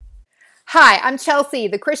Hi, I'm Chelsea,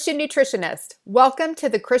 the Christian nutritionist. Welcome to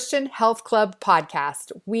the Christian Health Club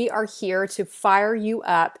podcast. We are here to fire you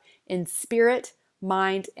up in spirit,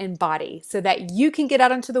 mind, and body so that you can get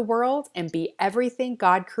out into the world and be everything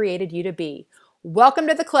God created you to be. Welcome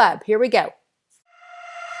to the club. Here we go.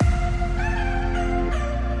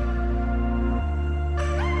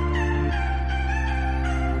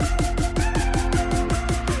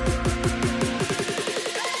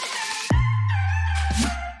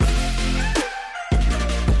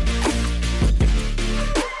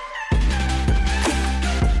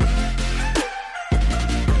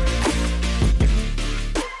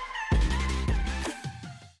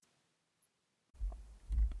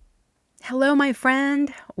 Hello, my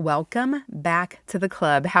friend. Welcome back to the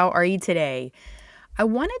club. How are you today? I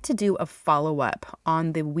wanted to do a follow-up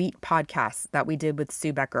on the wheat podcast that we did with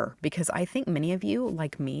Sue Becker because I think many of you,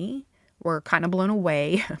 like me, were kind of blown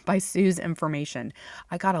away by Sue's information.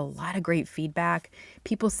 I got a lot of great feedback.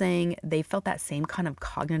 People saying they felt that same kind of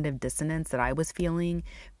cognitive dissonance that I was feeling.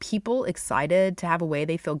 People excited to have a way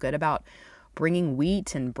they feel good about bringing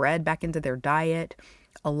wheat and bread back into their diet.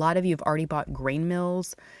 A lot of you have already bought grain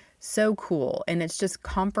mills. So cool. And it's just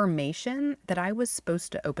confirmation that I was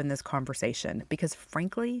supposed to open this conversation because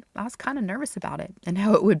frankly, I was kind of nervous about it and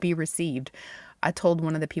how it would be received. I told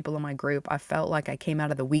one of the people in my group, I felt like I came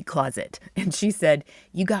out of the wheat closet, and she said,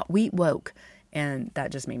 "You got wheat woke." And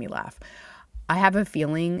that just made me laugh. I have a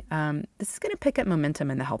feeling this is going to pick up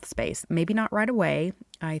momentum in the health space. Maybe not right away.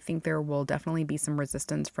 I think there will definitely be some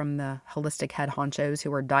resistance from the holistic head honchos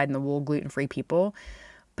who are dyed-in-the-wool gluten-free people.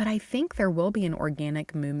 But I think there will be an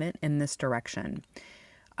organic movement in this direction.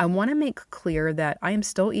 I want to make clear that I am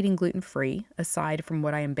still eating gluten-free, aside from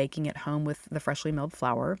what I am baking at home with the freshly milled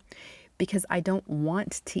flour, because I don't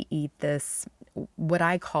want to eat this, what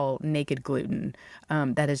I call naked gluten,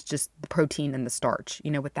 that is just the protein and the starch,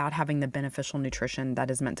 without having the beneficial nutrition that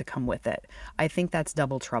is meant to come with it. I think that's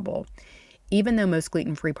double trouble. Even though most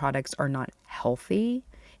gluten-free products are not healthy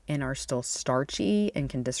and are still starchy and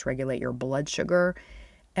can dysregulate your blood sugar,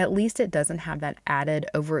 at least it doesn't have that added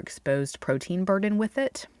overexposed protein burden with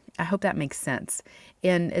it. I hope that makes sense.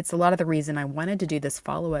 And it's a lot of the reason I wanted to do this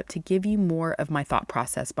follow-up to give you more of my thought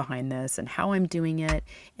process behind this and how I'm doing it,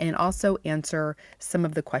 and also answer some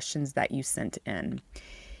of the questions that you sent in.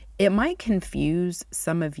 It might confuse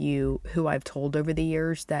some of you who I've told over the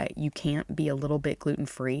years that you can't be a little bit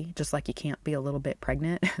gluten-free, just like you can't be a little bit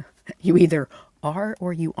pregnant. You either are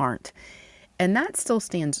or you aren't. And that still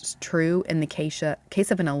stands true in the case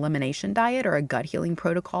of an elimination diet or a gut healing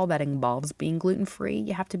protocol that involves being gluten-free.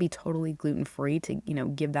 You have to be totally gluten-free to,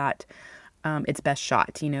 give that its best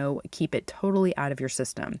shot, keep it totally out of your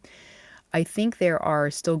system. I think there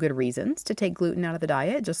are still good reasons to take gluten out of the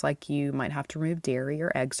diet, just like you might have to remove dairy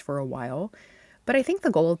or eggs for a while. But I think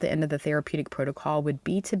the goal at the end of the therapeutic protocol would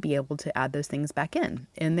be to be able to add those things back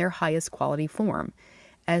in their highest quality form.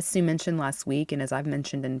 As Sue mentioned last week, and as I've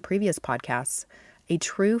mentioned in previous podcasts, a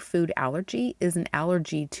true food allergy is an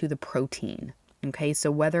allergy to the protein. Okay,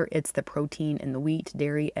 so whether it's the protein in the wheat,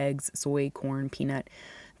 dairy, eggs, soy, corn, peanut,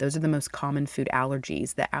 those are the most common food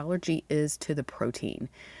allergies. The allergy is to the protein.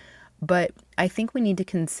 But I think we need to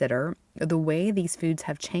consider the way these foods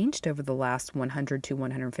have changed over the last 100 to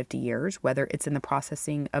 150 years, whether it's in the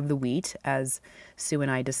processing of the wheat, as Sue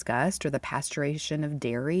and I discussed, or the pasteurization of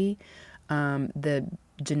dairy, the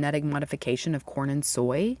genetic modification of corn and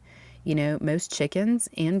soy. Most chickens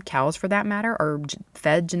and cows, for that matter, are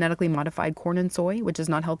fed genetically modified corn and soy, which is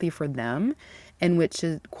not healthy for them and which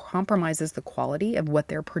compromises the quality of what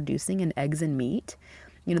they're producing in eggs and meat.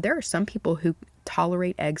 There are some people who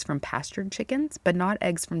tolerate eggs from pastured chickens, but not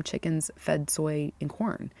eggs from chickens fed soy and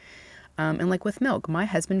corn. And like with milk, my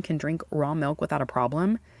husband can drink raw milk without a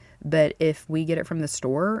problem. But if we get it from the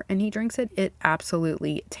store and he drinks it, it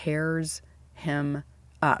absolutely tears him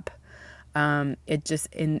up. It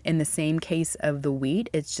just, in the same case of the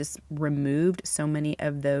wheat, it's just removed so many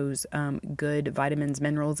of those good vitamins,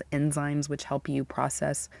 minerals, enzymes, which help you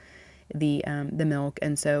process the milk.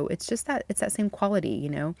 And so it's that same quality,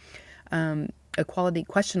 a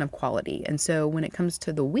question of quality. And so when it comes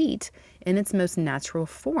to the wheat in its most natural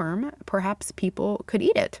form, perhaps people could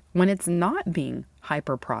eat it when it's not being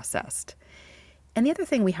hyper processed. And the other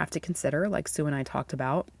thing we have to consider, like Sue and I talked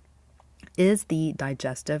about, is the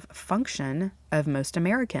digestive function of most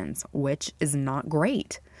Americans, which is not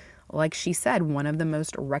great. Like she said, one of the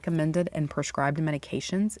most recommended and prescribed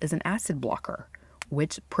medications is an acid blocker,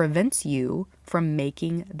 which prevents you from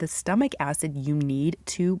making the stomach acid you need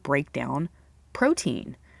to break down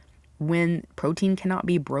protein. When protein cannot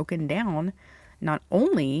be broken down, not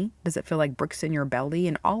only does it feel like bricks in your belly,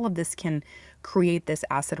 and all of this can create this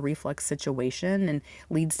acid reflux situation and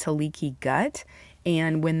leads to leaky gut.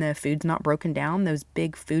 And when the food's not broken down, those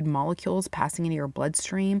big food molecules passing into your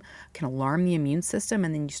bloodstream can alarm the immune system,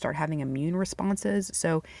 and then you start having immune responses.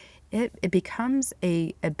 So it becomes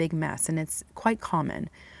a big mess, and it's quite common.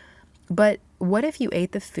 But what if you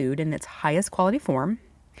ate the food in its highest quality form,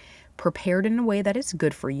 prepared in a way that is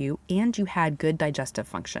good for you, and you had good digestive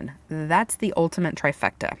function? That's the ultimate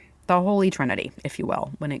trifecta, the holy trinity, if you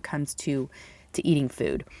will, when it comes to eating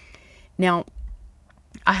food. Now,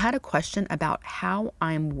 I had a question about how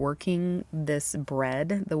I'm working this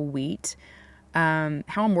bread, the wheat, how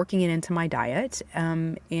I'm working it into my diet,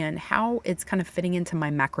 and how it's kind of fitting into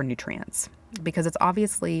my macronutrients, because it's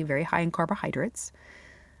obviously very high in carbohydrates.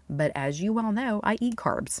 But as you well know, I eat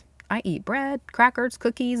carbs. I eat bread, crackers,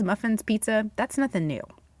 cookies, muffins, pizza. That's nothing new.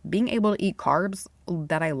 Being able to eat carbs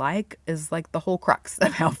that I like is like the whole crux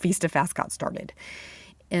of how Feast to Fast got started.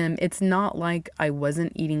 It's not like I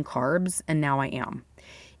wasn't eating carbs and now I am.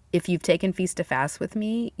 If you've taken Feast to Fast with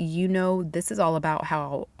me, you know this is all about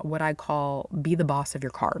how, what I call, be the boss of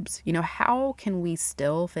your carbs. You know, how can we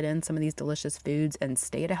still fit in some of these delicious foods and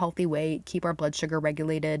stay at a healthy weight, keep our blood sugar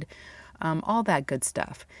regulated, all that good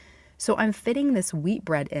stuff. So I'm fitting this wheat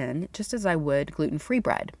bread in just as I would gluten-free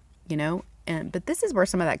bread, you know? But this is where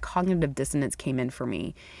some of that cognitive dissonance came in for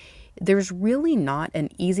me. There's really not an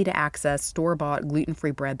easy to access store-bought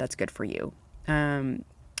gluten-free bread that's good for you.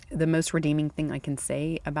 The most redeeming thing I can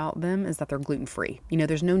say about them is that they're gluten-free. You know,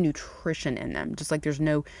 there's no nutrition in them, just like there's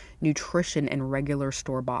no nutrition in regular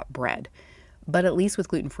store-bought bread. But at least with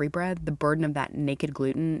gluten-free bread, the burden of that naked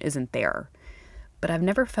gluten isn't there. But I've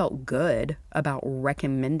never felt good about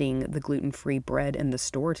recommending the gluten-free bread in the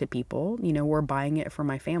store to people, you know, or buying it for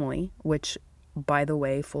my family, which, by the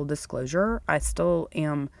way, full disclosure, I still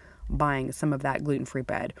am buying some of that gluten-free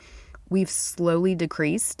bread. We've slowly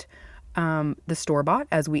decreased the store-bought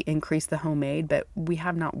as we increase the homemade, but we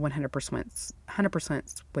have not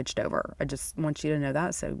 100% switched over. I just want you to know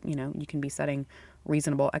that, so, you know, you can be setting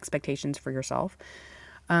reasonable expectations for yourself.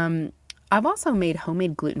 I've also made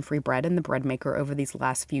homemade gluten-free bread in the bread maker over these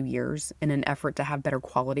last few years in an effort to have better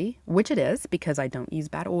quality, which it is because I don't use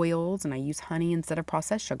bad oils and I use honey instead of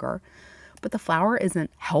processed sugar. But the flour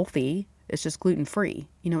isn't healthy. It's just gluten-free.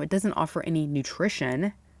 You know, it doesn't offer any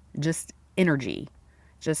nutrition, just energy,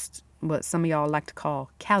 just what some of y'all like to call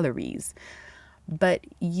calories. But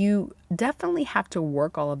you definitely have to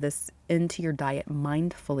work all of this into your diet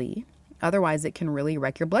mindfully. Otherwise, it can really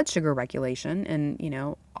wreck your blood sugar regulation. And, you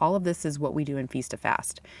know, all of this is what we do in Feast to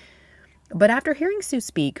Fast. But after hearing Sue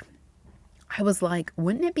speak, I was like,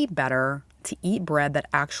 wouldn't it be better to eat bread that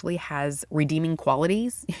actually has redeeming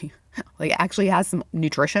qualities? Like, actually has some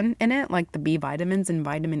nutrition in it, like the B vitamins and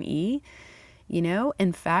vitamin E? You know,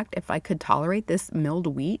 in fact, if I could tolerate this milled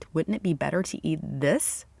wheat, wouldn't it be better to eat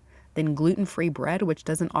this than gluten-free bread, which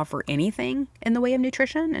doesn't offer anything in the way of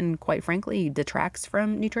nutrition and, quite frankly, detracts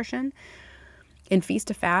from nutrition? In Feast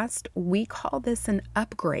to Fast, we call this an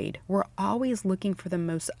upgrade. We're always looking for the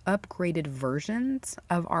most upgraded versions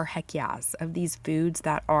of our heck yes, of these foods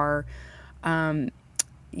that are,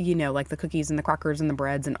 you know, like the cookies and the crackers and the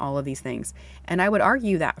breads and all of these things. And I would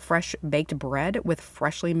argue that fresh baked bread with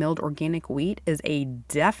freshly milled organic wheat is a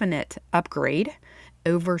definite upgrade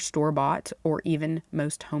over store-bought or even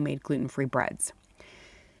most homemade gluten-free breads.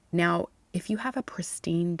 Now, if you have a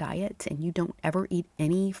pristine diet and you don't ever eat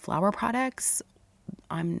any flour products,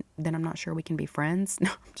 I'm not sure we can be friends. No,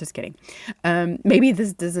 I'm just kidding. Maybe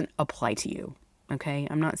this doesn't apply to you. Okay,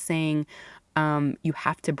 I'm not saying you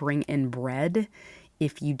have to bring in bread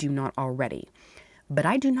if you do not already. But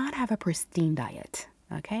I do not have a pristine diet.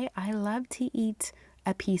 Okay, I love to eat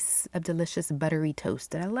a piece of delicious buttery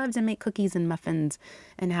toast, and I love to make cookies and muffins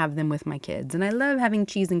and have them with my kids, and I love having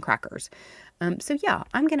cheese and crackers. So yeah,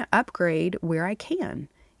 I'm gonna upgrade where I can.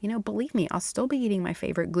 You know, believe me, I'll still be eating my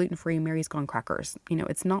favorite gluten-free Mary's Gone crackers. You know,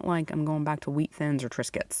 it's not like I'm going back to Wheat Thins or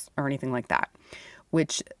Triscuits or anything like that,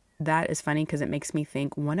 which that is funny because it makes me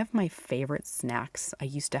think one of my favorite snacks I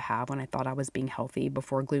used to have when I thought I was being healthy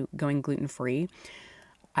before going gluten-free,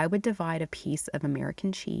 I would divide a piece of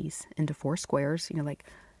American cheese into 4 squares, you know,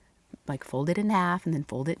 like fold it in half and then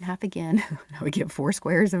fold it in half again. I would get 4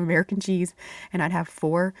 squares of American cheese and I'd have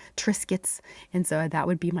 4 Triscuits. And so that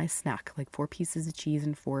would be my snack, like 4 pieces of cheese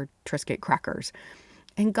and 4 Triscuit crackers.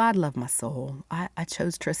 And God love my soul, I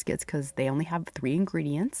chose Triscuits because they only have 3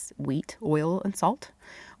 ingredients: wheat, oil, and salt,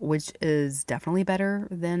 which is definitely better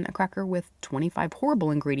than a cracker with 25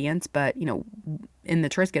 horrible ingredients. But, you know, in the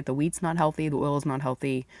Triscuit, the wheat's not healthy, the oil is not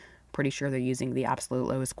healthy. Pretty sure they're using the absolute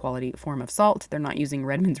lowest quality form of salt. They're not using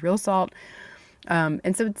Redmond's real salt.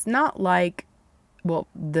 And so it's not like Well,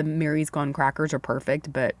 the Mary's Gone crackers are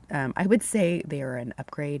perfect, but I would say they are an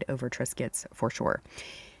upgrade over Triscuits for sure.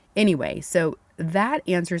 Anyway, so that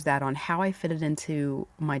answers that on how I fit it into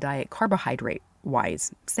my diet carbohydrate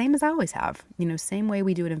wise. Same as I always have. Same way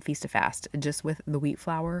we do it in Feast to Fast, just with the wheat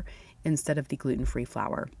flour instead of the gluten-free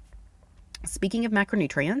flour. Speaking of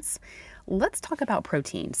macronutrients, let's talk about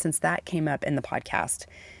protein since that came up in the podcast.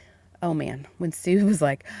 Oh man, when Sue was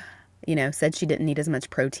like, said she didn't need as much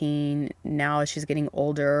protein now as she's getting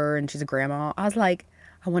older and she's a grandma, I was like,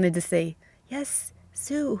 I wanted to say, yes,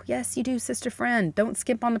 Sue, yes, you do, sister friend. Don't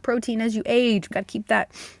skip on the protein as you age. Got to keep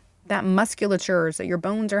that musculature so your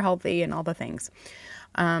bones are healthy and all the things.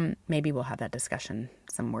 Maybe we'll have that discussion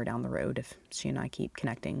somewhere down the road if she and I keep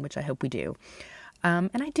connecting, which I hope we do. And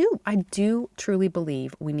I do truly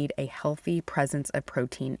believe we need a healthy presence of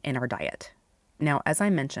protein in our diet. Now, as I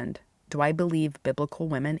mentioned, do I believe biblical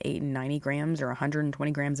women ate 90 grams or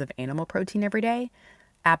 120 grams of animal protein every day?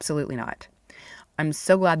 Absolutely not. I'm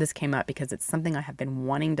so glad this came up because it's something I have been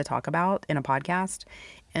wanting to talk about in a podcast.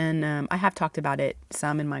 And I have talked about it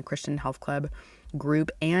some in my Christian Health Club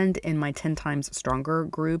group and in my 10 Times Stronger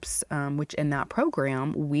groups, which in that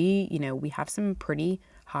program, we have some pretty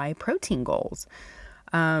high protein goals.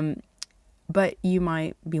 But you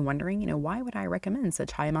might be wondering, why would I recommend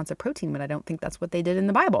such high amounts of protein when I don't think that's what they did in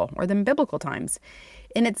the Bible or the biblical times?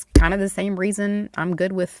 And it's kind of the same reason I'm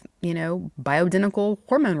good with, bioidentical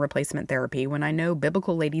hormone replacement therapy when I know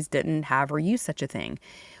biblical ladies didn't have or use such a thing.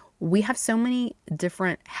 We have so many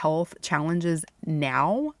different health challenges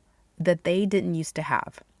now that they didn't used to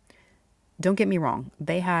have. Don't get me wrong.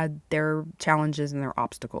 They had their challenges and their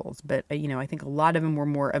obstacles, but I think a lot of them were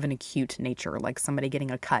more of an acute nature, like somebody getting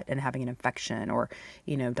a cut and having an infection or,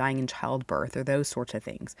 dying in childbirth or those sorts of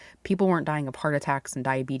things. People weren't dying of heart attacks and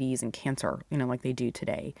diabetes and cancer, like they do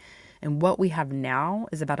today. And what we have now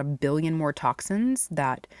is about 1 billion more toxins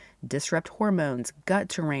that disrupt hormones, gut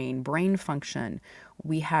terrain, brain function.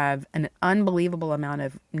 We have an unbelievable amount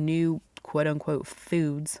of new quote unquote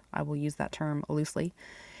foods. I will use that term loosely,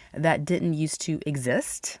 that didn't used to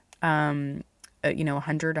exist, 100,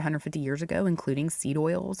 150 years ago, including seed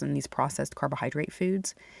oils and these processed carbohydrate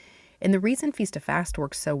foods. And the reason Feast to Fast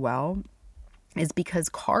works so well is because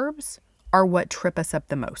carbs are what trip us up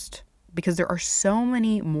the most, because there are so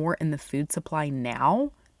many more in the food supply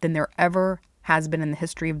now than there ever has been in the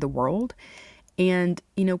history of the world. And,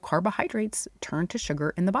 carbohydrates turn to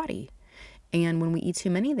sugar in the body. And when we eat too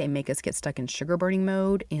many, they make us get stuck in sugar burning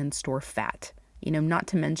mode and store fat. Not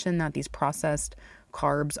to mention that these processed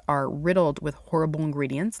carbs are riddled with horrible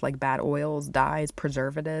ingredients like bad oils, dyes,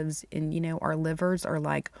 preservatives. And, our livers are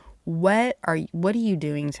like, what are you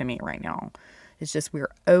doing to me right now? It's just we're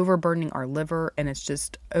overburdening our liver and it's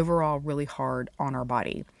just overall really hard on our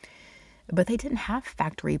body. But they didn't have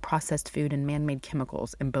factory processed food and man-made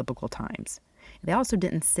chemicals in biblical times. They also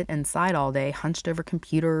didn't sit inside all day, hunched over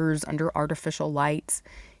computers, under artificial lights.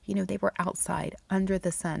 They were outside, under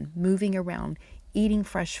the sun, moving around, eating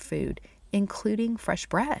fresh food, including fresh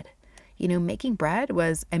bread. Making bread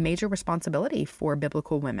was a major responsibility for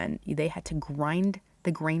biblical women. They had to grind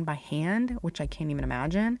the grain by hand, which I can't even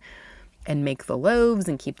imagine, and make the loaves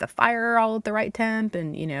and keep the fire all at the right temp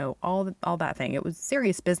and, all that thing. It was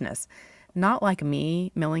serious business. Not like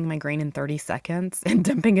me milling my grain in 30 seconds and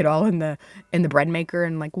dumping it all in the bread maker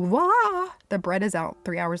and like, voila, the bread is out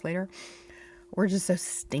 3 hours later. We're just so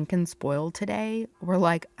stinking spoiled today. We're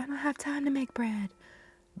like, I don't have time to make bread.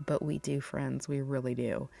 But we do, friends. We really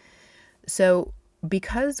do. So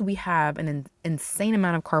because we have an insane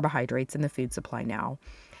amount of carbohydrates in the food supply now,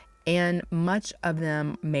 and much of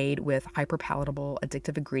them made with hyperpalatable,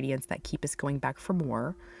 addictive ingredients that keep us going back for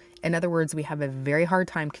more. In other words, we have a very hard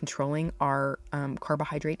time controlling our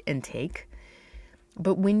carbohydrate intake.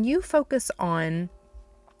 But when you focus on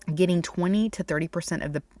getting 20 to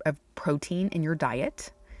 30% of protein in your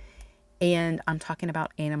diet, and I'm talking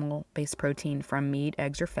about animal-based protein from meat,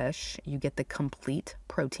 eggs, or fish, you get the complete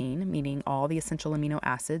protein, meaning all the essential amino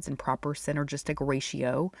acids in proper synergistic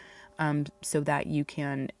ratio, so that you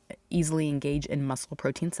can easily engage in muscle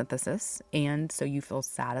protein synthesis, and so you feel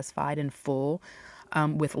satisfied and full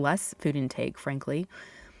with less food intake, frankly.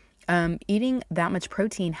 Eating that much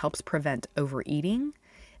protein helps prevent overeating.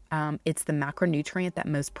 It's the macronutrient that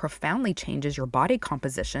most profoundly changes your body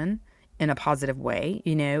composition in a positive way.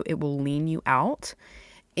 It will lean you out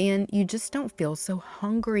and you just don't feel so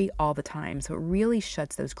hungry all the time. So it really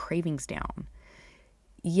shuts those cravings down.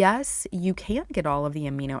 Yes, you can get all of the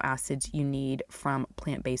amino acids you need from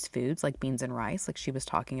plant-based foods like beans and rice, like she was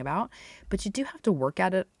talking about, but you do have to work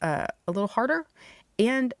at it a little harder.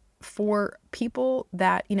 And for people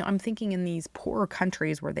that, I'm thinking in these poorer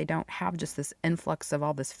countries where they don't have just this influx of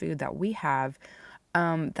all this food that we have,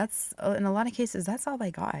 that's in a lot of cases, that's all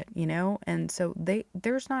they got, and so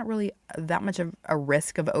there's not really that much of a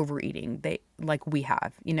risk of overeating like we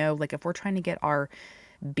have, like if we're trying to get our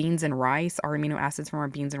beans and rice, our amino acids from our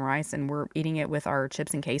beans and rice, and we're eating it with our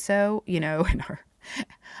chips and queso, and our,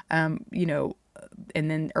 um, you know, and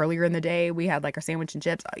then earlier in the day we had like our sandwich and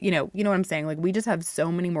chips, you know what I'm saying? Like we just have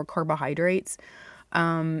so many more carbohydrates,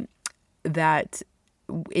 that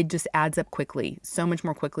it just adds up quickly, so much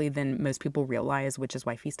more quickly than most people realize, which is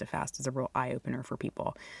why Feast to Fast is a real eye opener for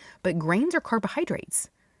people. But grains are carbohydrates,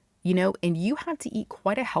 and you have to eat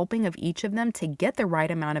quite a helping of each of them to get the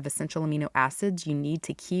right amount of essential amino acids you need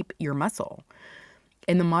to keep your muscle.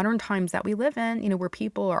 In the modern times that we live in, where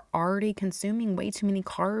people are already consuming way too many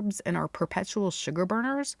carbs and are perpetual sugar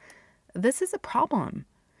burners, this is a problem.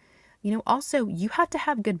 Also, you have to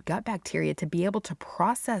have good gut bacteria to be able to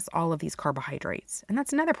process all of these carbohydrates. And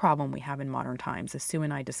that's another problem we have in modern times, as Sue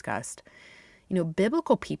and I discussed.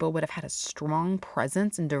 Biblical people would have had a strong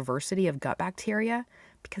presence and diversity of gut bacteria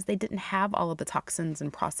because they didn't have all of the toxins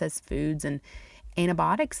and processed foods and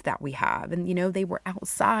antibiotics that we have. And, they were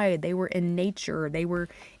outside, they were in nature, they were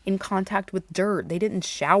in contact with dirt. They didn't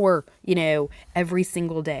shower, every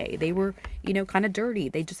single day. They were, kind of dirty.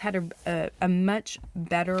 They just had a much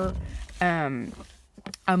better,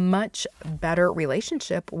 a much better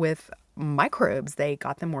relationship with microbes. They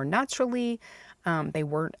got them more naturally. They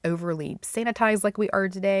weren't overly sanitized like we are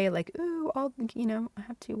today. Like, ooh, I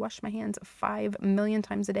have to wash my hands 5 million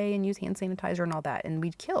times a day and use hand sanitizer and all that. And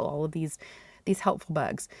we'd kill all of these helpful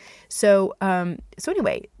bugs. So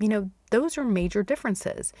anyway, those are major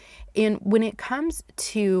differences. And when it comes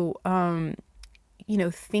to,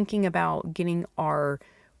 thinking about getting our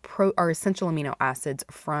essential amino acids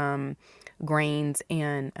from grains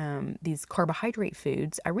and these carbohydrate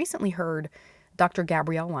foods, I recently heard Dr.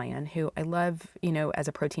 Gabrielle Lyon, who I love, as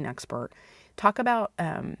a protein expert, talk about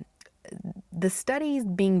the studies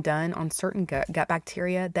being done on certain gut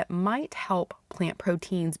bacteria that might help plant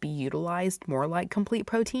proteins be utilized more like complete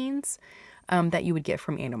proteins that you would get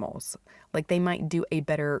from animals. Like they might do a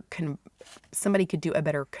better, somebody could do a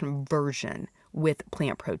better conversion with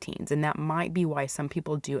plant proteins. And that might be why some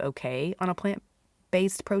people do okay on a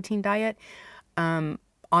plant-based protein diet.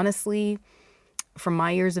 Honestly, from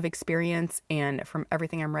my years of experience and from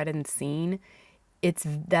everything I'm read and seen,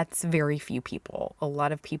 that's very few people. A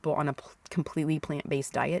lot of people on a completely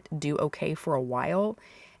plant-based diet do okay for a while,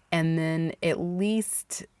 and then at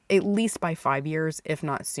least by 5 years, if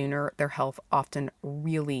not sooner, their health often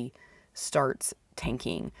really starts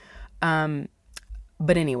tanking.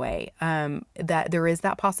 But anyway, that there is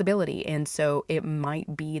that possibility, and so it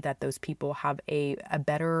might be that those people have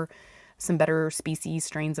some better species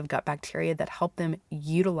strains of gut bacteria that help them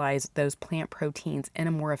utilize those plant proteins in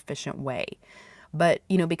a more efficient way. But,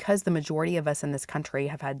 because the majority of us in this country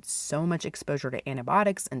have had so much exposure to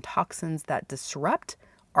antibiotics and toxins that disrupt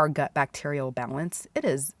our gut bacterial balance, it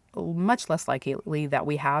is much less likely that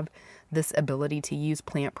we have this ability to use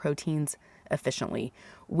plant proteins efficiently.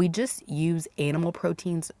 We just use animal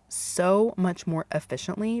proteins so much more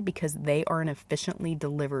efficiently because they are an efficiently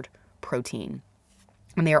delivered protein.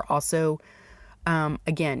 And they are also,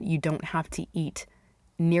 again, you don't have to eat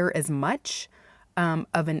near as much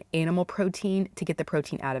of an animal protein to get the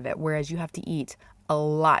protein out of it, whereas you have to eat a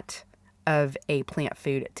lot of a plant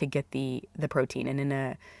food to get the protein. And in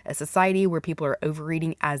a society where people are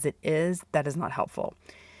overeating as it is, that is not helpful.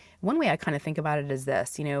 One way I kind of think about it is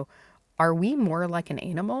this, are we more like an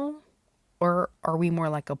animal or are we more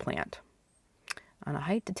like a plant? And I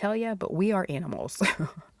hate to tell you, but we are animals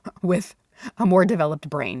with a more developed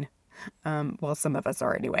brain. Well, some of us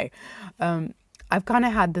are anyway. I've kind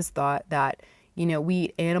of had this thought that, we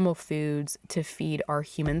eat animal foods to feed our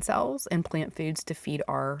human cells and plant foods to feed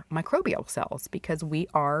our microbial cells because we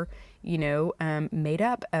are, made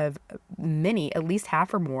up of many, at least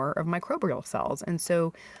half or more of microbial cells. And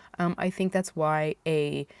so I think that's why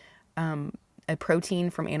a protein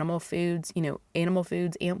from animal foods, animal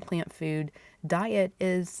foods and plant food diet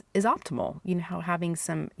is optimal. How having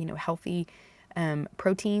some, healthy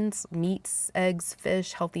proteins, meats, eggs,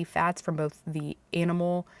 fish, healthy fats from both the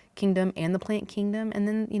animal kingdom and the plant kingdom, and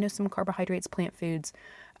then, some carbohydrates, plant foods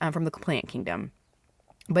from the plant kingdom.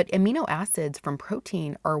 But amino acids from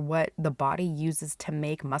protein are what the body uses to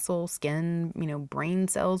make muscle, skin, brain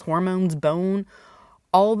cells, hormones, bone,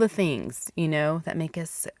 all the things, that make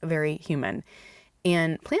us very human.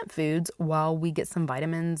 And plant foods, while we get some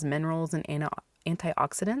vitamins, minerals, and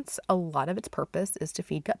antioxidants, a lot of its purpose is to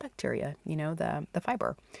feed gut bacteria, the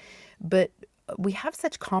fiber. But we have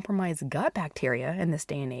such compromised gut bacteria in this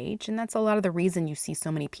day and age, and that's a lot of the reason you see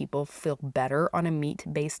so many people feel better on a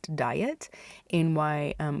meat-based diet, and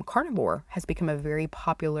why carnivore has become a very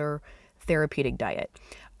popular therapeutic diet.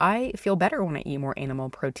 I feel better when I eat more animal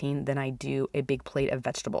protein than I do a big plate of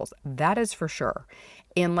vegetables. That is for sure.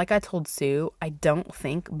 And like I told Sue, I don't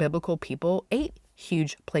think biblical people ate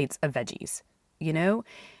huge plates of veggies. You know,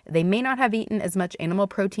 they may not have eaten as much animal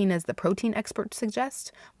protein as the protein experts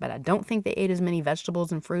suggest, but I don't think they ate as many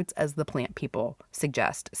vegetables and fruits as the plant people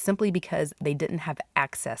suggest, simply because they didn't have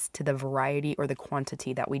access to the variety or the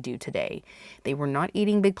quantity that we do today. They were not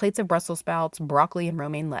eating big plates of Brussels sprouts, broccoli, and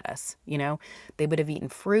romaine lettuce. You know, they would have eaten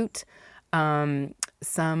fruit,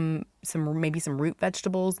 some maybe some root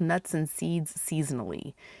vegetables, nuts, and seeds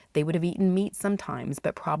seasonally. They would have eaten meat sometimes,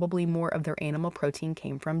 but probably more of their animal protein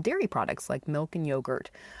came from dairy products like milk and yogurt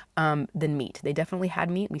than meat. They definitely had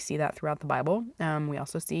meat. We see that throughout the Bible. We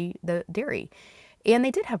also see the dairy. And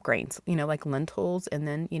they did have grains, you know, like lentils and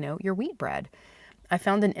then, you know, your wheat bread. I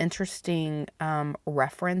found an interesting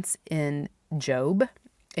reference in Job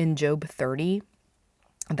 30.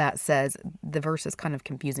 That says, the verse is kind of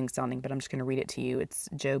confusing sounding, but I'm just going to read it to you. It's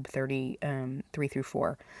Job 30, 3 through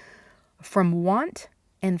 4. From want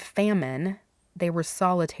and famine, they were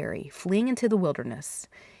solitary, fleeing into the wilderness.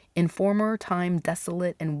 In former time,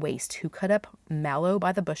 desolate and waste, who cut up mallow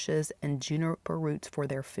by the bushes and juniper roots for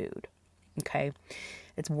their food. Okay.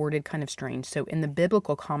 It's worded kind of strange. So in the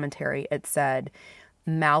biblical commentary, it said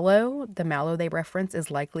mallow, the mallow they reference is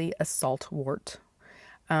likely a saltwort,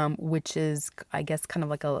 which is, I guess, kind of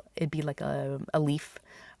like it'd be like a leaf,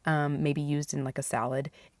 maybe used in like a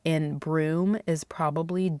salad. And broom is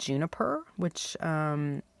probably juniper, which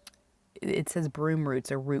it says broom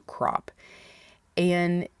roots or root crop.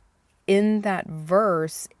 And in that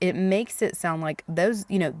verse, it makes it sound like those,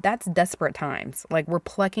 you know, that's desperate times. Like we're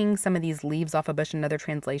plucking some of these leaves off a bush. Another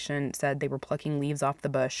translation said they were plucking leaves off the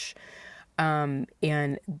bush. And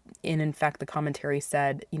in fact, the commentary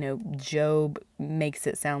said, you know, Job makes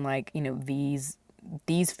it sound like, you know, these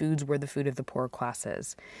foods were the food of the poor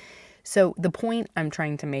classes. So the point I'm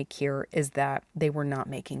trying to make here is that they were not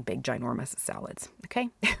making big, ginormous salads. Okay.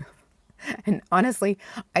 And honestly,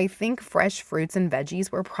 I think fresh fruits and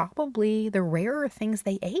veggies were probably the rarer things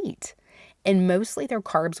they ate. And mostly their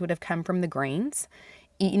carbs would have come from the grains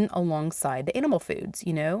eaten alongside the animal foods,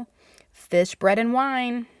 you know, fish, bread, and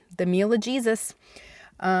wine. The meal of Jesus.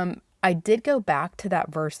 I did go back to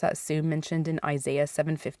that verse that Sue mentioned in Isaiah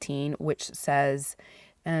 7:15, which says,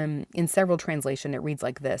 in several translations, it reads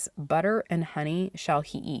like this: butter and honey shall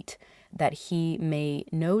he eat, that he may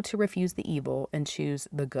know to refuse the evil and choose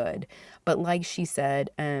the good. But like she said,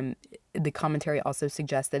 the commentary also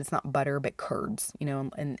suggests that it's not butter, but curds, you know,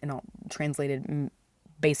 and I'll translate it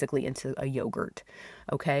basically into a yogurt.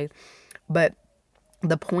 Okay. But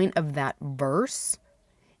the point of that verse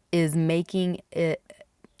is making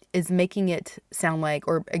it sound like,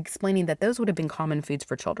 or explaining that those would have been common foods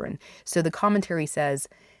for children. So the commentary says,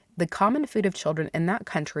 the common food of children in that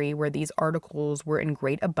country where these articles were in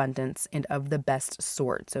great abundance and of the best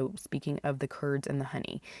sort. So speaking of the curds and the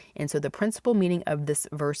honey. And so the principal meaning of this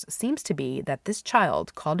verse seems to be that this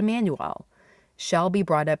child, called Emmanuel, shall be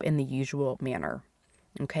brought up in the usual manner.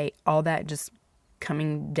 Okay, all that just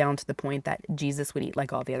coming down to the point that Jesus would eat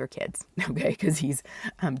like all the other kids, okay, because he's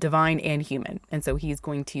divine and human, and so he's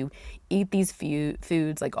going to eat these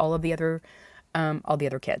foods like all the other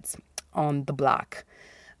kids on the block,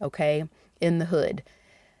 okay, in the hood.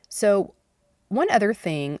 So one other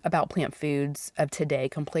thing about plant foods of today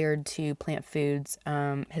compared to plant foods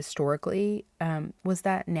historically was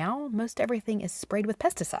that now most everything is sprayed with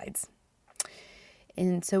pesticides.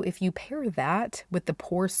 And so if you pair that with the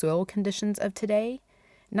poor soil conditions of today,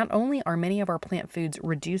 not only are many of our plant foods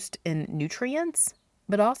reduced in nutrients,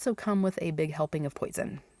 but also come with a big helping of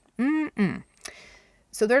poison.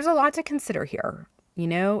 So there's a lot to consider here, you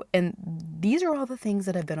know, and these are all the things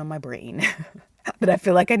that have been on my brain that I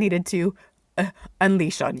feel like I needed to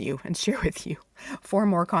unleash on you and share with you for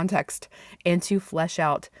more context and to flesh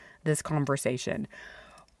out this conversation.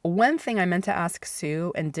 One thing I meant to ask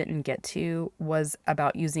Sue and didn't get to was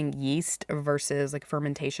about using yeast versus like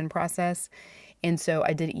fermentation process. And so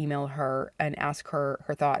I did email her and ask her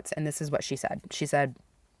her thoughts. And this is what she said. She said,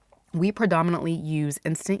 we predominantly use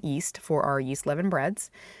instant yeast for our yeast leavened breads.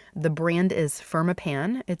 The brand is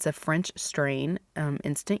Firmapan. It's a French strain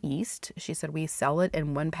instant yeast. She said we sell it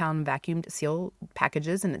in 1 pound vacuumed seal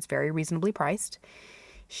packages and it's very reasonably priced.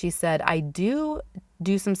 She said, I do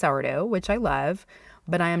some sourdough, which I love,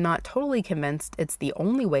 but I am not totally convinced it's the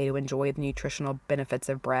only way to enjoy the nutritional benefits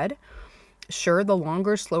of bread. Sure, the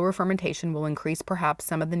longer, slower fermentation will increase perhaps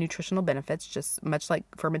some of the nutritional benefits, just much like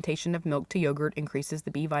fermentation of milk to yogurt increases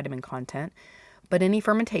the B vitamin content. But any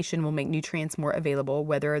fermentation will make nutrients more available,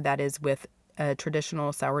 whether that is with a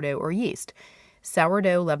traditional sourdough or yeast.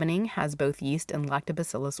 Sourdough leavening has both yeast and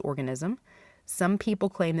lactobacillus organism. Some people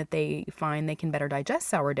claim that they find they can better digest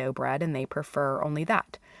sourdough bread and they prefer only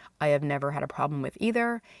that. I have never had a problem with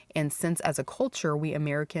either, and since as a culture we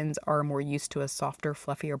Americans are more used to a softer,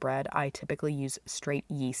 fluffier bread, I typically use straight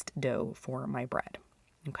yeast dough for my bread.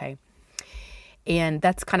 Okay. And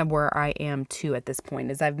that's kind of where I am too at this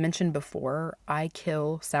point. As I've mentioned before, I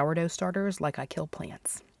kill sourdough starters like I kill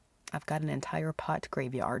plants. I've got an entire pot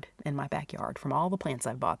graveyard in my backyard from all the plants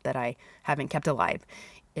I've bought that I haven't kept alive.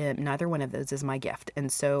 Neither one of those is my gift. And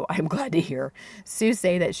so I'm glad to hear Sue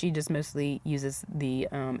say that she just mostly uses the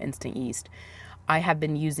instant yeast. I have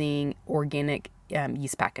been using organic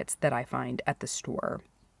yeast packets that I find at the store.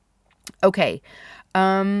 Okay,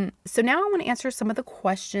 so now I want to answer some of the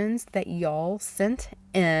questions that y'all sent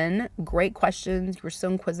in. Great questions. You were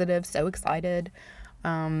so inquisitive, so excited.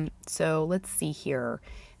 So let's see here.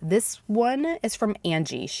 This one is from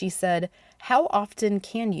Angie. She said, how often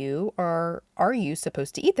can you or are you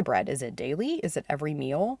supposed to eat the bread? Is it daily? Is it every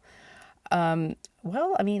meal?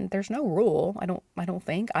 Well, I mean, there's no rule. I don't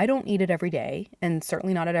think. I don't eat it every day, and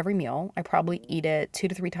certainly not at every meal. I probably eat it 2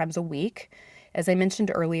 to 3 times a week. As I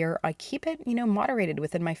mentioned earlier, I keep it, moderated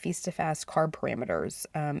within my feast to fast carb parameters,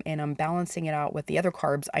 and I'm balancing it out with the other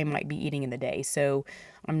carbs I might be eating in the day, so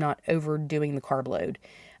I'm not overdoing the carb load.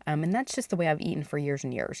 And that's just the way I've eaten for years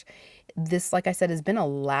and years. This, like I said, has been a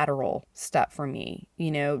lateral step for me,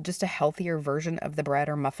 just a healthier version of the bread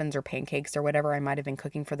or muffins or pancakes or whatever I might have been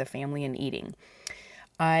cooking for the family and eating.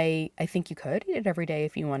 I think you could eat it every day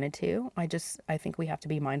if you wanted to. I think we have to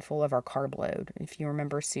be mindful of our carb load. If you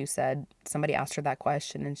remember, Sue said, somebody asked her that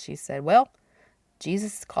question and she said, well,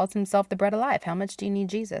 Jesus calls himself the bread of life. How much do you need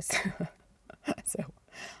Jesus? So,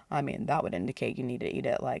 I mean, that would indicate you need to eat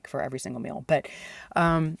it like for every single meal. But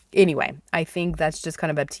anyway, I think that's just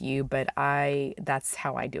kind of up to you, but that's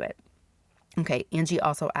how I do it. Okay, Angie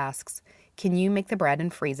also asks, can you make the bread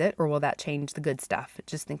and freeze it, or will that change the good stuff?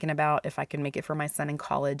 Just thinking about if I can make it for my son in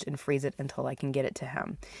college and freeze it until I can get it to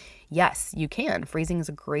him. Yes, you can. Freezing is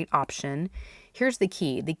a great option. Here's the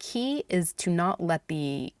key. The key is to not let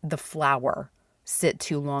the flour sit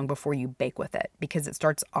too long before you bake with it because it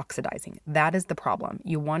starts oxidizing. That is the problem.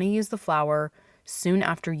 You want to use the flour soon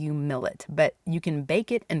after you mill it, but you can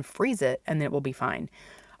bake it and freeze it and then it will be fine.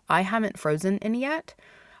 I haven't frozen any yet.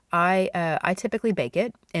 I typically bake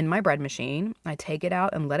it in my bread machine. I take it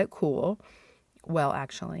out and let it cool. Well,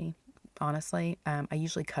 actually, honestly, I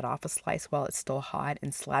usually cut off a slice while it's still hot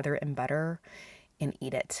and slather it in butter and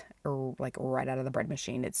eat it like right out of the bread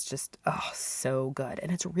machine. It's just, so good.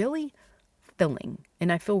 And it's really filling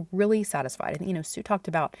and I feel really satisfied. I think, Sue talked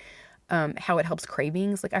about how it helps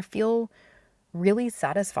cravings. Like I feel really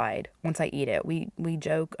satisfied once I eat it. We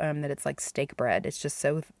joke that it's like steak bread. It's just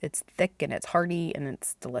it's thick and it's hearty and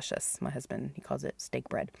it's delicious. My husband, he calls it steak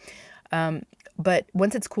bread. But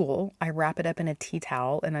once it's cool, I wrap it up in a tea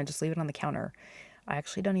towel and I just leave it on the counter. I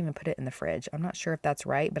actually don't even put it in the fridge. I'm not sure if that's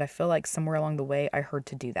right, but I feel like somewhere along the way I heard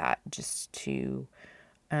to do that, just to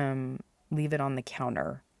leave it on the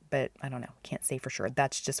counter. But I don't know. Can't say for sure.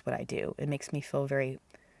 That's just what I do. It makes me feel very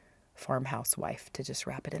farmhouse wife to just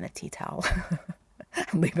wrap it in a tea towel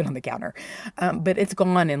and leave it on the counter. But it's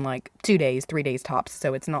gone in like 2 days, 3 days tops.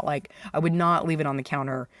 So it's not like I would not leave it on the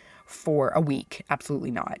counter for a week.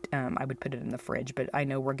 Absolutely not. I would put it in the fridge, but I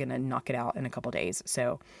know we're going to knock it out in a couple days.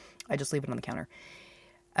 So I just leave it on the counter.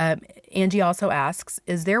 Angie also asks,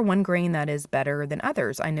 is there one grain that is better than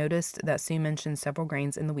others? I noticed that Sue mentioned several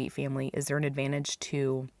grains in the wheat family. Is there an advantage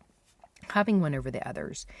to having one over the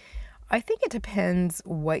others? I think it depends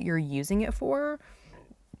what you're using it for.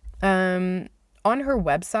 On her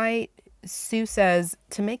website, Sue says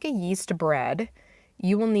to make a yeast bread,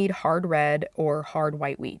 you will need hard red or hard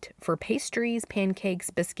white wheat. For pastries, pancakes,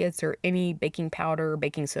 biscuits, or any baking powder,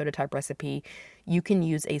 baking soda type recipe, you can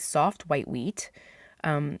use a soft white wheat,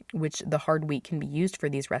 which the hard wheat can be used for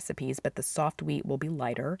these recipes, but the soft wheat will be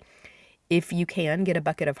lighter. If you can, get a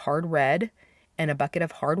bucket of hard red and a bucket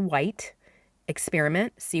of hard white.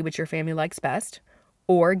 Experiment, see what your family likes best,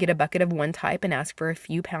 or get a bucket of one type and ask for a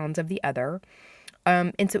few pounds of the other.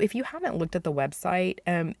 And so if you haven't looked at the website,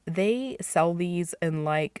 they sell these in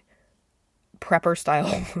like prepper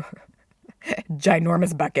style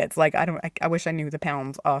ginormous buckets. Like I wish I knew the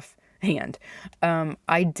pounds offhand.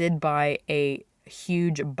 I did buy a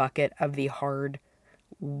huge bucket of the hard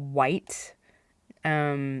white.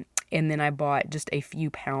 And then I bought just a few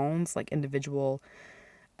pounds, like individual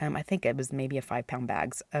I think it was maybe a 5 pound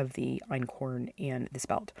bags of the einkorn and the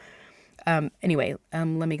spelt. Anyway,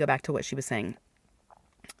 let me go back to what she was saying.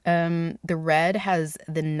 The red has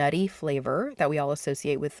the nutty flavor that we all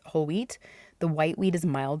associate with whole wheat. The white wheat is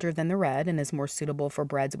milder than the red and is more suitable for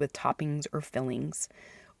breads with toppings or fillings,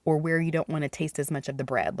 or where you don't want to taste as much of the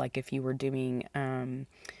bread, like if you were doing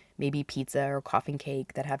maybe pizza or coffin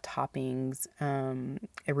cake that have toppings,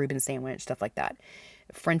 a Reuben sandwich, stuff like that.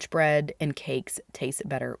 French bread and cakes taste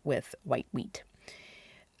better with white wheat.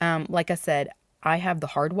 Like I said, I have the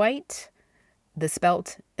hard white, the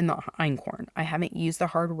spelt, and the einkorn. I haven't used the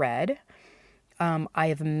hard red. I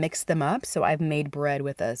have mixed them up. So I've made bread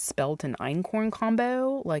with a spelt and einkorn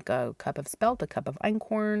combo, like a cup of spelt, a cup of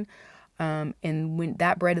einkorn. And when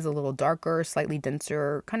that bread is a little darker, slightly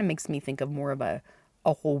denser, kind of makes me think of more of a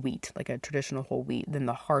whole wheat, like a traditional whole wheat, than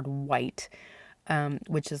the hard white,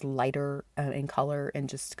 which is lighter in color and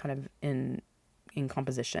just kind of in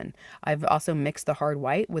composition. I've also mixed the hard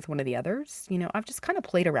white with one of the others. I've just kind of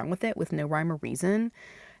played around with it with no rhyme or reason.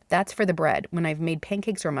 That's for the bread. When I've made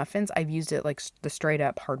pancakes or muffins, I've used it like the straight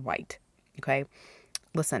up hard white. Okay.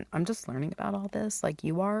 Listen, I'm just learning about all this like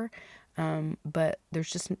you are. But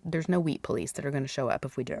there's no wheat police that are going to show up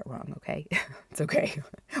if we do it wrong. Okay. It's okay.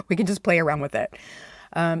 We can just play around with it.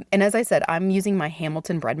 And as I said, I'm using my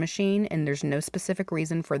Hamilton bread machine, and there's no specific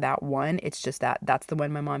reason for that one. It's just that's the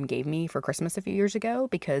one my mom gave me for Christmas a few years ago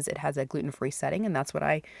because it has a gluten-free setting, and that's what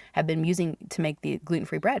I have been using to make the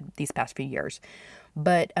gluten-free bread these past few years.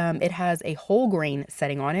 But it has a whole grain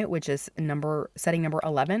setting on it, which is setting number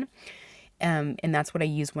 11. And that's what I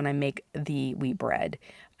use when I make the wheat bread.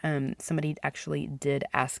 Somebody actually did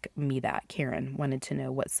ask me that. Karen wanted to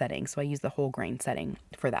know what setting, so I use the whole grain setting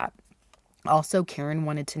for that. Also, Karen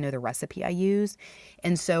wanted to know the recipe I use,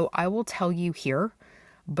 and so I will tell you here,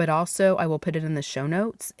 but also I will put it in the show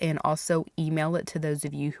notes and also email it to those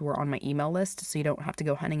of you who are on my email list so you don't have to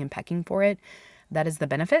go hunting and pecking for it. That is the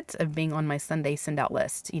benefit of being on my Sunday send out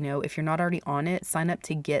list. If you're not already on it, sign up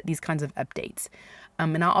to get these kinds of updates.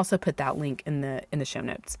 And I'll also put that link in the show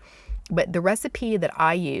notes. But the recipe that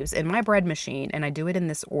I use in my bread machine, and I do it in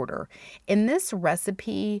this order. In this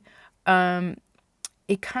recipe,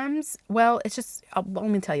 it comes, it's just, let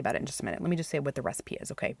me tell you about it in just a minute. Let me just say what the recipe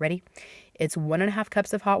is. Okay, ready? It's 1.5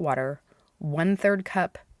 cups of hot water, 1/3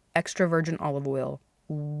 cup extra virgin olive oil,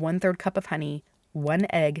 1/3 cup of honey, 1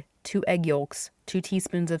 egg, 2 egg yolks, 2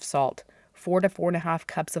 teaspoons of salt, 4 to 4.5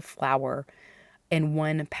 cups of flour, and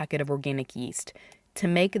 1 packet of organic yeast. To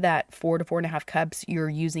make that 4 to 4.5 cups, you're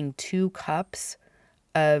using 2 cups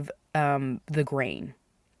of the grain.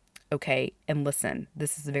 Okay, and listen,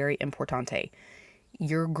 this is very importante.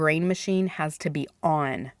 Your grain machine has to be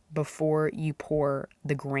on before you pour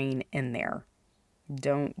the grain in there.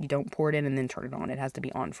 You don't pour it in and then turn it on. It has to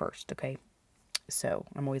be on first, okay? So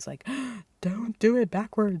I'm always like, don't do it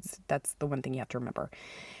backwards. That's the one thing you have to remember.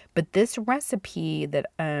 But this recipe that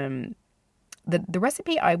the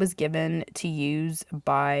recipe I was given to use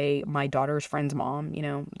by my daughter's friend's mom,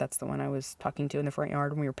 that's the one I was talking to in the front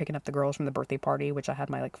yard when we were picking up the girls from the birthday party, which I had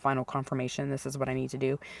my final confirmation. This is what I need to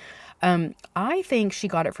do. I think she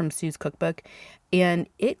got it from Sue's cookbook, and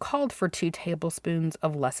it called for 2 tablespoons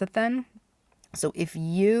of lecithin. So if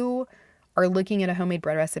you are looking at a homemade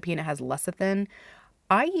bread recipe and it has lecithin,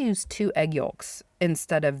 I use 2 egg yolks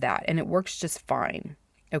instead of that, and it works just fine.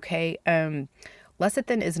 Okay.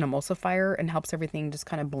 Lecithin is an emulsifier and helps everything just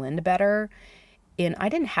kind of blend better. And I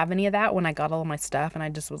didn't have any of that when I got all of my stuff, and I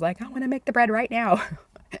just was like, I want to make the bread right now.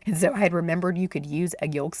 And so I had remembered you could use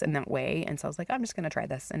egg yolks in that way. And so I was like, I'm just going to try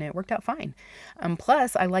this. And it worked out fine.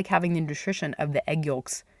 Plus, I like having the nutrition of the egg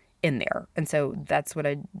yolks in there. And so that's what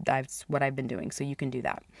I've been doing. So you can do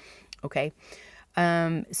that. Okay.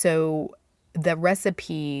 So the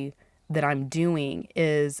recipe that I'm doing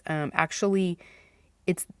is actually,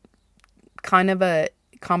 it's kind of a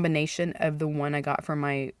combination of the one I got from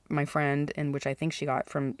my friend, and which I think she got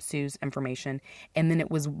from Sue's information, and then it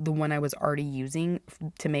was the one I was already using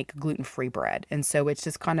to make gluten-free bread. And so it's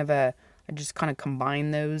just I just kind of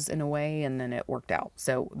combined those in a way, and then it worked out.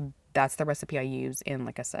 So that's the recipe I use, and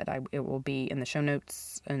like I said, it will be in the show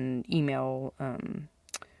notes and email,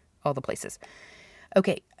 all the places.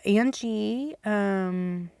 Okay, Angie,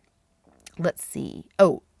 let's see.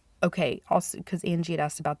 Oh, okay. Also, because Angie had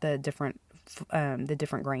asked about the different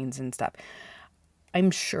grains and stuff.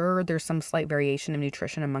 I'm sure there's some slight variation of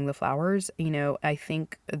nutrition among the flours. I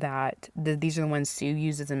think that these are the ones Sue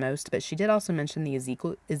uses the most, but she did also mention the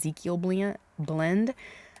Ezekiel blend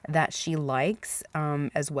that she likes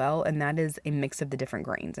as well, and that is a mix of the different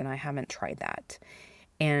grains, and I haven't tried that.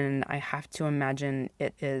 And I have to imagine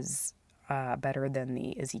it is better than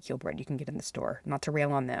the Ezekiel bread you can get in the store. Not to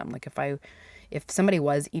rail on them. Like if somebody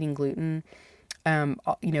was eating gluten,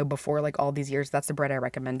 before like all these years, that's the bread I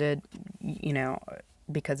recommended,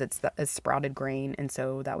 because it's a sprouted grain. And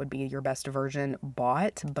so that would be your best version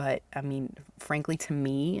bought. But I mean, frankly, to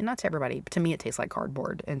me, and not to everybody, but to me, it tastes like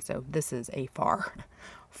cardboard. And so this is a far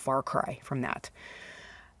cry from that.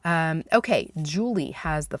 Okay. Julie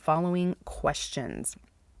has the following questions.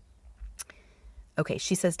 Okay,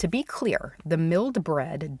 she says, to be clear, the milled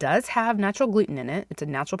bread does have natural gluten in it. It's a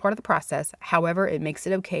natural part of the process. However, it makes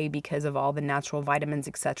it okay because of all the natural vitamins,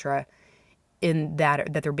 etc., in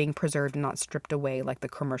that they're being preserved and not stripped away like the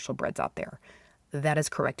commercial breads out there. That is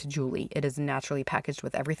correct, Julie. It is naturally packaged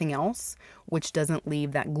with everything else, which doesn't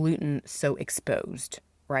leave that gluten so exposed,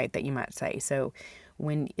 right, that you might say. So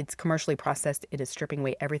when it's commercially processed, it is stripping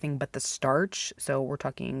away everything but the starch. So we're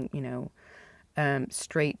talking,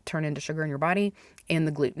 straight turn into sugar in your body, and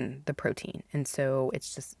the gluten, the protein. And so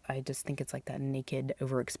I just think it's like that naked,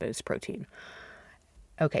 overexposed protein.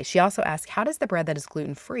 Okay, she also asked, how does the bread that is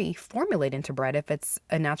gluten-free formulate into bread if it's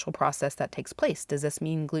a natural process that takes place? Does this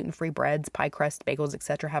mean gluten-free breads, pie crust, bagels,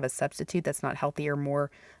 etc. have a substitute that's not healthy or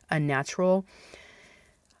more unnatural?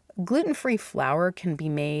 Gluten-free flour can be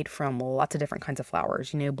made from lots of different kinds of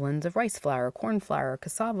flours. Blends of rice flour, corn flour,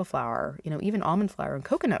 cassava flour, even almond flour and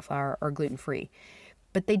coconut flour are gluten-free.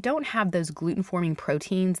 But they don't have those gluten-forming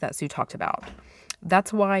proteins that Sue talked about.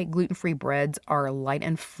 That's why gluten-free breads are light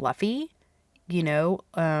and fluffy.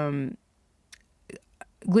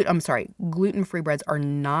 Gluten-free breads are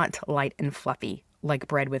not light and fluffy like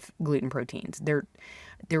bread with gluten proteins. They're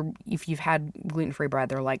if you've had gluten-free bread,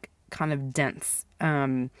 they're like kind of dense.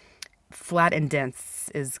 Flat and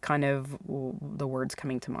dense is kind of the words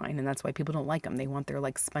coming to mind, and that's why people don't like them. They want their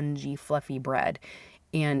like spongy, fluffy bread,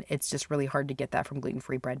 and it's just really hard to get that from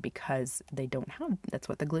gluten-free bread because that's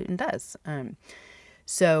what the gluten does.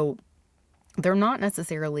 So they're not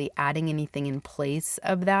necessarily adding anything in place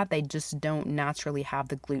of that. They just don't naturally have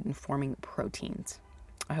the gluten-forming proteins.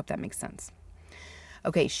 I hope that makes sense.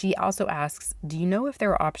 Okay, she also asks, do you know if there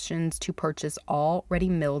are options to purchase already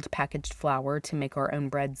milled packaged flour to make our own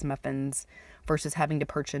breads, muffins, versus having to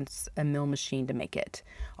purchase a mill machine to make it?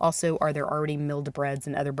 Also, are there already milled breads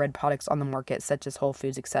and other bread products on the market, such as Whole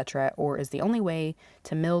Foods, etc., or is the only way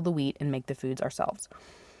to mill the wheat and make the foods ourselves?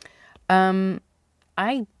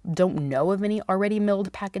 I don't know of any already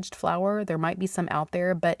milled packaged flour. There might be some out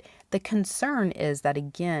there, but the concern is that,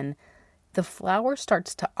 again, the flour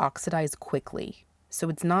starts to oxidize quickly. So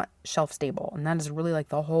it's not shelf stable. And that is really like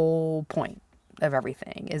the whole point of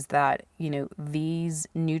everything, is that, these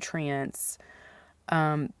nutrients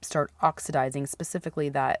start oxidizing, specifically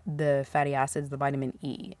that the fatty acids, the vitamin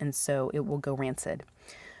E. And so it will go rancid.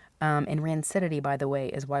 And rancidity, by the way,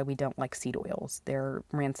 is why we don't like seed oils. They're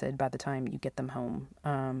rancid by the time you get them home,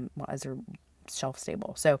 as they're shelf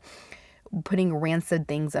stable. So putting rancid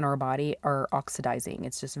things in our body are oxidizing.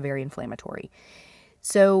 It's just very inflammatory.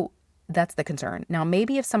 So that's the concern. Now,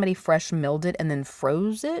 maybe if somebody fresh milled it and then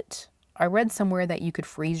froze it, I read somewhere that you could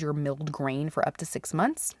freeze your milled grain for up to 6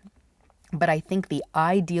 months. But I think the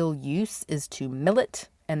ideal use is to mill it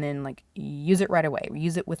and then use it right away,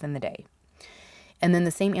 use it within the day. And then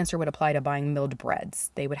the same answer would apply to buying milled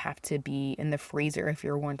breads. They would have to be in the freezer. If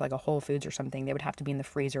you're going to like a Whole Foods or something, they would have to be in the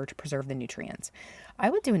freezer to preserve the nutrients.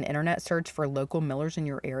 I would do an internet search for local millers in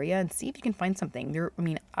your area and see if you can find something.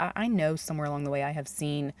 I know somewhere along the way I have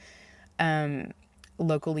seen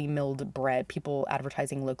locally milled bread, people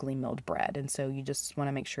advertising locally milled bread. And so you just want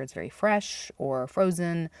to make sure it's very fresh or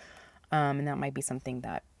frozen. And that might be something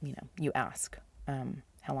that, you ask,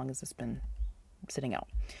 how long has this been sitting out?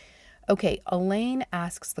 Okay, Elaine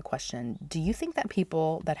asks the question, do you think that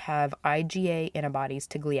people that have IgA antibodies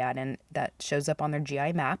to gliadin that shows up on their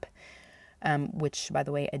GI map, which, by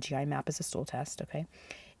the way, a GI map is a stool test, okay?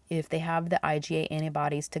 If they have the IgA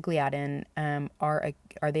antibodies to gliadin,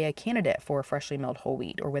 are they a candidate for freshly milled whole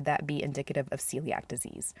wheat, or would that be indicative of celiac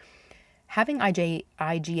disease? Having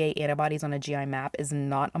IgA antibodies on a GI map is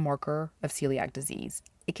not a marker of celiac disease.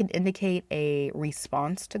 It can indicate a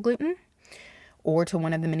response to gluten or to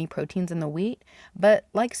one of the many proteins in the wheat. But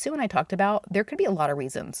like Sue and I talked about, there could be a lot of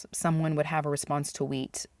reasons someone would have a response to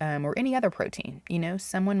wheat or any other protein.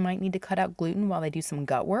 Someone might need to cut out gluten while they do some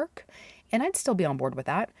gut work, and I'd still be on board with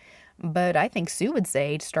that. But I think Sue would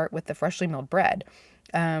say to start with the freshly milled bread.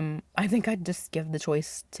 I think I'd just give the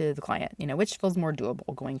choice to the client, which feels more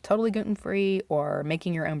doable, going totally gluten-free or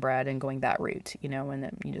making your own bread and going that route, and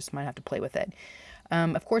then you just might have to play with it.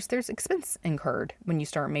 Of course, there's expense incurred when you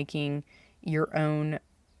start making your own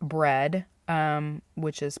bread.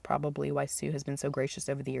 which is probably why Sue has been so gracious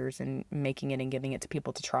over the years in making it and giving it to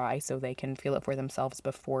people to try so they can feel it for themselves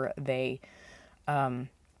before they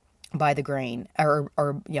buy the grain or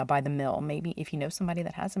yeah, buy the mill. Maybe if you know somebody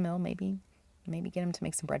that has a mill, maybe get them to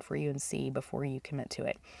make some bread for you and see before you commit to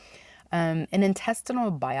it. An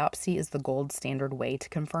intestinal biopsy is the gold standard way to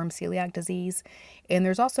confirm celiac disease. And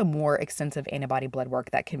there's also more extensive antibody blood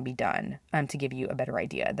work that can be done to give you a better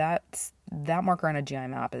idea. That marker on a GI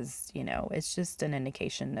map is, it's just an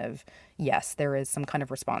indication of, yes, there is some kind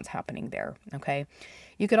of response happening there. Okay.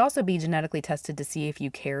 You could also be genetically tested to see if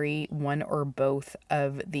you carry one or both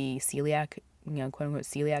of the celiac, quote unquote,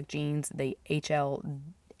 celiac genes, the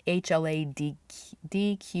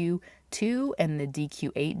HLA-DQ2 and the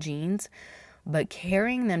DQ8 genes, but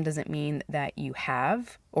carrying them doesn't mean that you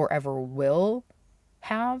have or ever will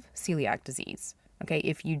have celiac disease. Okay,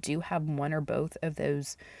 if you do have one or both of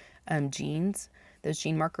those genes, those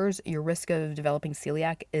gene markers, your risk of developing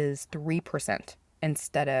celiac is 3%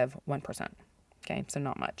 instead of 1%. Okay, so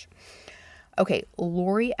not much. Okay,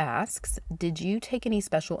 Lori asks, did you take any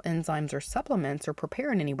special enzymes or supplements or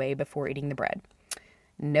prepare in any way before eating the bread?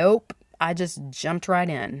 Nope. I just jumped right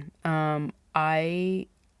in. I've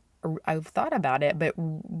thought about it, but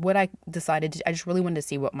what I decided to, I just really wanted to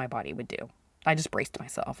see what my body would do. I just braced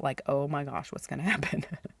myself like, oh my gosh, what's going to happen?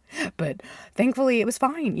 But thankfully it was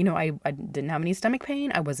fine. I didn't have any stomach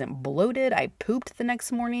pain. I wasn't bloated. I pooped the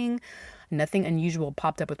next morning. Nothing unusual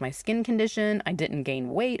popped up with my skin condition. I didn't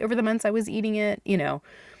gain weight over the months I was eating it,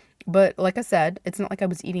 But like I said, it's not like I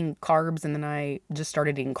was eating carbs and then I just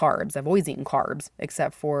started eating carbs. I've always eaten carbs,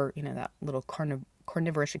 except for, that little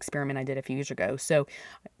carnivorous experiment I did a few years ago. So,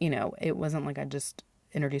 it wasn't like I just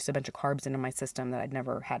introduced a bunch of carbs into my system that I'd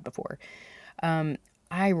never had before.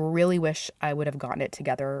 I really wish I would have gotten it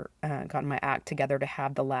together, gotten my act together to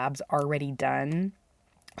have the labs already done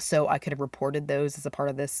so I could have reported those as a part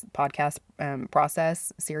of this podcast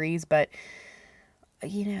process series. But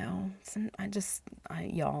y'all,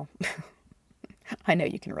 I know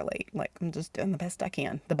you can relate. Like, I'm just doing the best I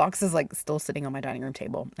can. The box is like still sitting on my dining room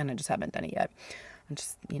table and I just haven't done it yet. I'm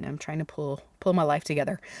just, I'm trying to pull my life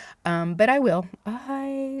together. But I will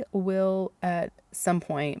at some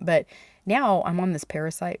point. But now I'm on this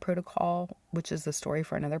parasite protocol, which is the story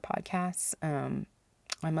for another podcast.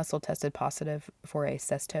 My muscle tested positive for a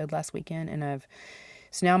cestode last weekend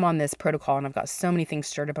so now I'm on this protocol and I've got so many things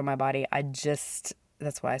stirred up in my body. That's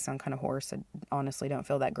why I sound kind of hoarse. I honestly don't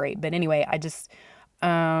feel that great. But anyway,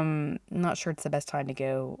 not sure it's the best time to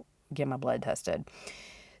go get my blood tested.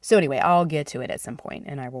 So anyway, I'll get to it at some point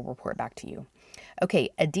and I will report back to you. Okay,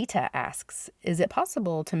 Adita asks, is it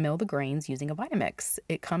possible to mill the grains using a Vitamix?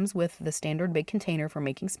 It comes with the standard big container for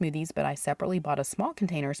making smoothies, but I separately bought a small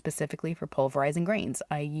container specifically for pulverizing grains.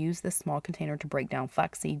 I use this small container to break down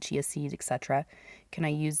flaxseed, chia seed, etc. Can I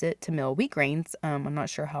use it to mill wheat grains? I'm not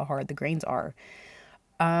sure how hard the grains are.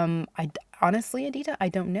 Honestly, Adita, I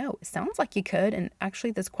don't know. It sounds like you could. And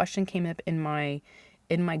actually this question came up in my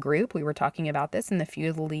group. We were talking about this and the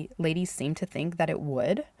few of the ladies seemed to think that it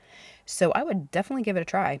would. So I would definitely give it a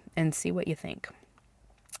try and see what you think.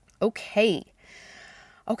 Okay.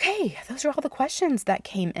 Those are all the questions that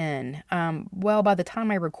came in. Well, by the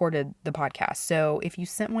time I recorded the podcast. So if you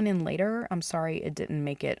sent one in later, I'm sorry it didn't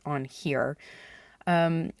make it on here.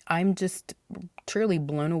 I'm just truly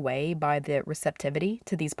blown away by the receptivity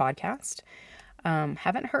to these podcasts.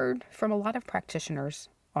 Haven't heard from a lot of practitioners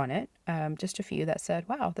on it. Just a few that said,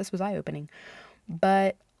 wow, this was eye-opening.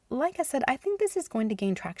 But like I said, I think this is going to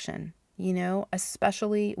gain traction,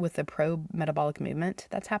 especially with the pro-metabolic movement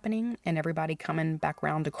that's happening and everybody coming back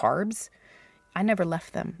around to carbs. I never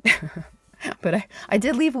left them, but I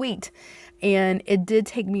did leave wheat, and it did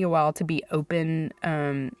take me a while to be open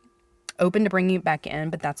to bringing it back in,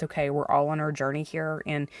 but that's okay. We're all on our journey here,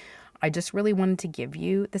 and I just really wanted to give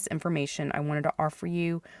you this information. I wanted to offer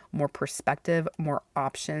you more perspective, more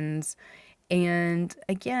options, and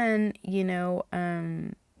again,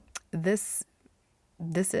 this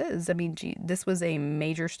was a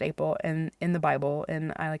major staple in the Bible.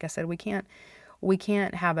 And like I said, we can't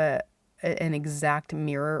have an exact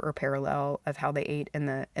mirror or parallel of how they ate in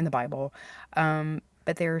the Bible.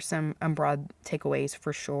 But there are some broad takeaways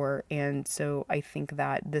for sure. And so I think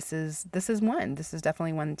that this is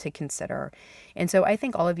definitely one to consider. And so I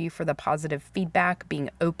thank all of you for the positive feedback, being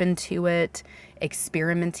open to it,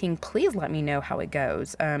 experimenting. Please let me know how it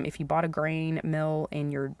goes. If you bought a grain mill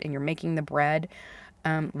and you're making the bread,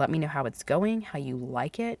 Let me know how it's going, how you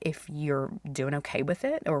like it, if you're doing okay with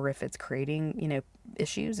it, or if it's creating,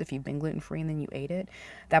 issues. If you've been gluten-free and then you ate it,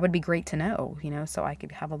 that would be great to know, so I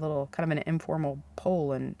could have a little kind of an informal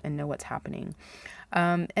poll and know what's happening.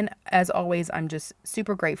 And as always, I'm just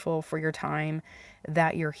super grateful for your time,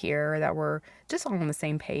 that you're here, that we're just all on the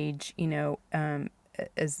same page,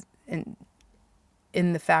 as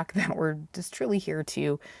in the fact that we're just truly here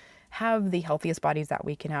to have the healthiest bodies that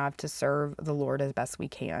we can have to serve the Lord as best we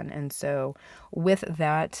can. And so, with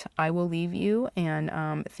that, I will leave you. And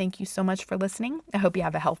thank you so much for listening. I hope you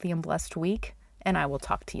have a healthy and blessed week. And I will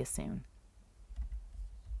talk to you soon.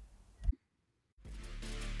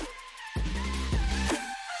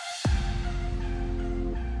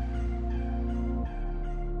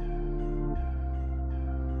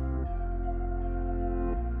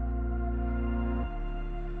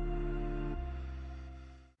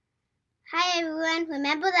 Hi everyone,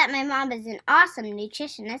 remember that my mom is an awesome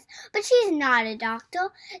nutritionist, but she's not a doctor.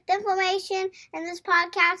 The information in this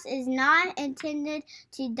podcast is not intended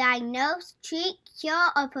to diagnose, treat, cure,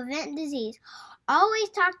 or prevent disease. Always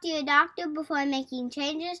talk to your doctor before making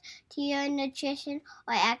changes to your nutrition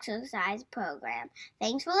or exercise program.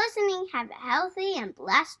 Thanks for listening. Have a healthy and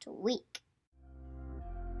blessed week.